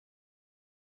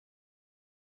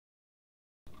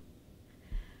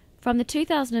From the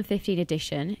 2015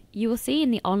 edition, you will see in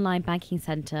the Online Banking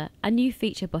Centre a new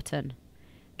feature button,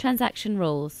 Transaction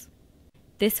Rules.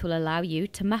 This will allow you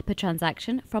to map a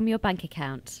transaction from your bank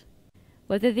account.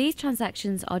 Whether these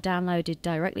transactions are downloaded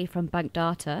directly from bank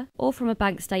data or from a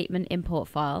bank statement import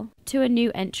file to a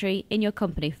new entry in your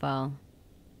company file.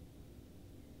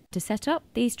 To set up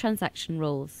these transaction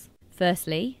rules,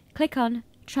 firstly, click on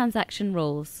Transaction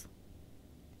Rules,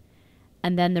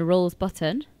 and then the Rules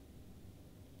button,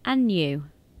 and New.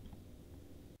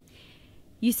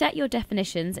 You set your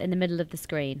definitions in the middle of the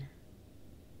screen.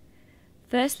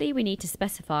 Firstly, we need to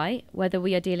specify whether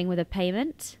we are dealing with a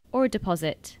payment or a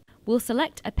deposit. We'll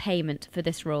select a payment for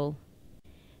this rule.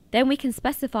 Then we can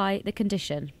specify the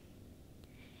condition.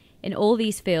 In all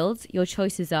these fields, your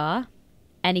choices are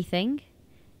anything,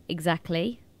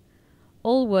 exactly,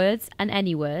 all words and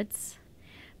any words.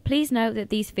 Please note that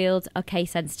these fields are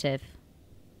case sensitive.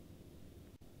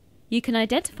 You can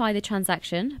identify the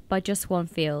transaction by just one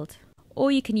field, or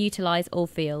you can utilize all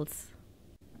fields.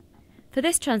 For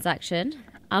this transaction,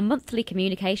 our monthly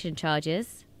communication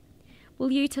charges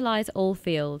will utilize all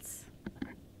fields.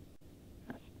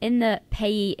 In the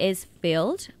Payee Is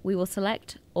field, we will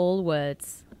select all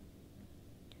words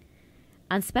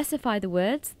and specify the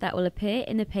words that will appear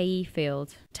in the Payee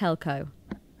field, telco.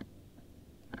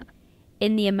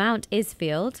 In the Amount Is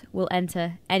field, we'll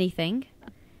enter anything,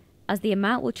 as the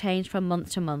amount will change from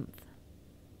month to month.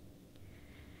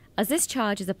 As this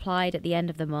charge is applied at the end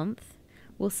of the month,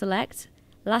 we'll select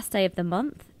Last Day of the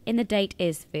Month in the Date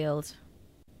Is field.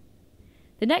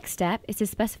 The next step is to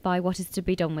specify what is to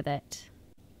be done with it.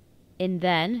 In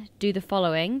Then Do the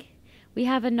Following, we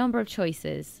have a number of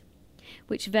choices,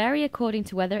 which vary according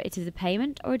to whether it is a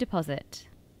payment or a deposit.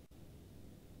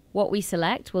 What we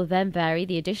select will then vary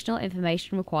the additional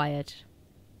information required.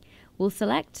 We'll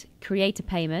select Create a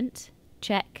Payment,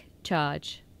 check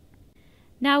Charge.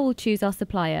 Now we'll choose our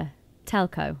supplier,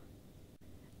 Telco,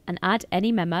 and add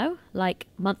any memo like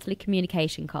monthly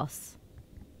communication costs.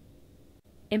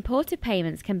 Imported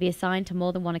payments can be assigned to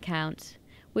more than one account,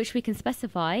 which we can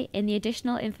specify in the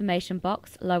additional information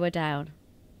box lower down.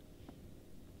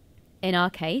 In our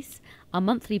case, our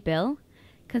monthly bill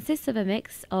consists of a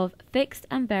mix of fixed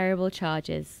and variable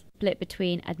charges, split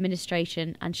between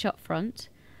administration and shopfront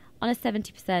on a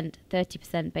 70%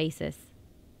 30% basis.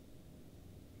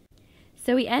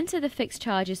 So we enter the fixed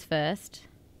charges first.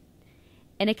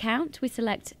 In Account, we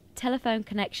select Telephone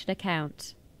Connection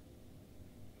Account.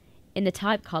 In the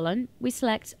Type column, we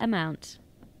select Amount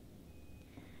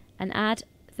and add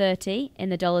 30 in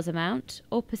the dollars amount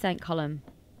or percent column,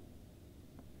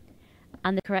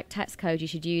 and the correct tax code you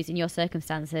should use in your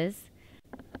circumstances.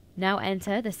 Now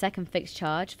enter the second fixed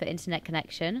charge for internet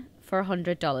connection for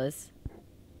 $100.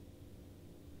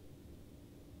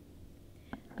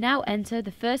 Now enter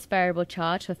the first variable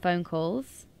charge for phone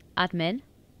calls, admin,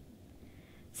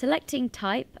 selecting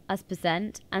type as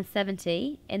percent and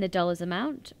 70 in the dollars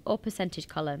amount or percentage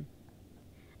column,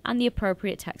 and the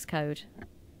appropriate tax code.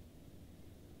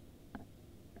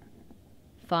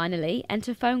 Finally,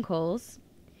 enter phone calls,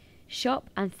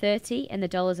 shop and 30 in the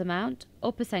dollars amount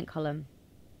or percent column.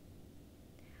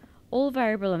 All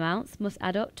variable amounts must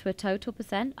add up to a total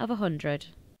percent of 100.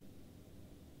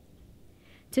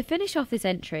 To finish off this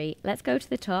entry, let's go to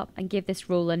the top and give this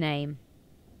rule a name,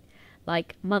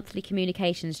 like monthly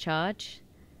communications charge,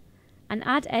 and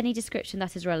add any description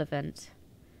that is relevant,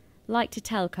 like to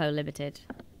Telco Limited.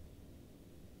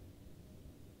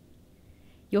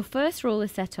 Your first rule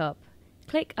is set up.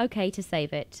 Click OK to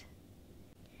save it.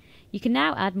 You can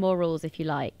now add more rules if you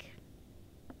like.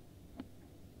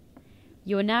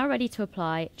 You are now ready to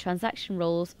apply transaction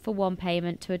rules for one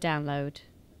payment to a download.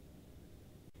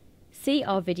 See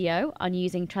our video on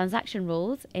using transaction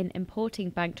rules in importing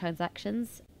bank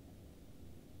transactions.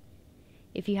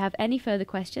 If you have any further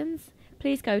questions,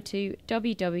 please go to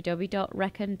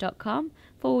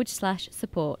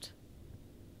www.reckon.com/support.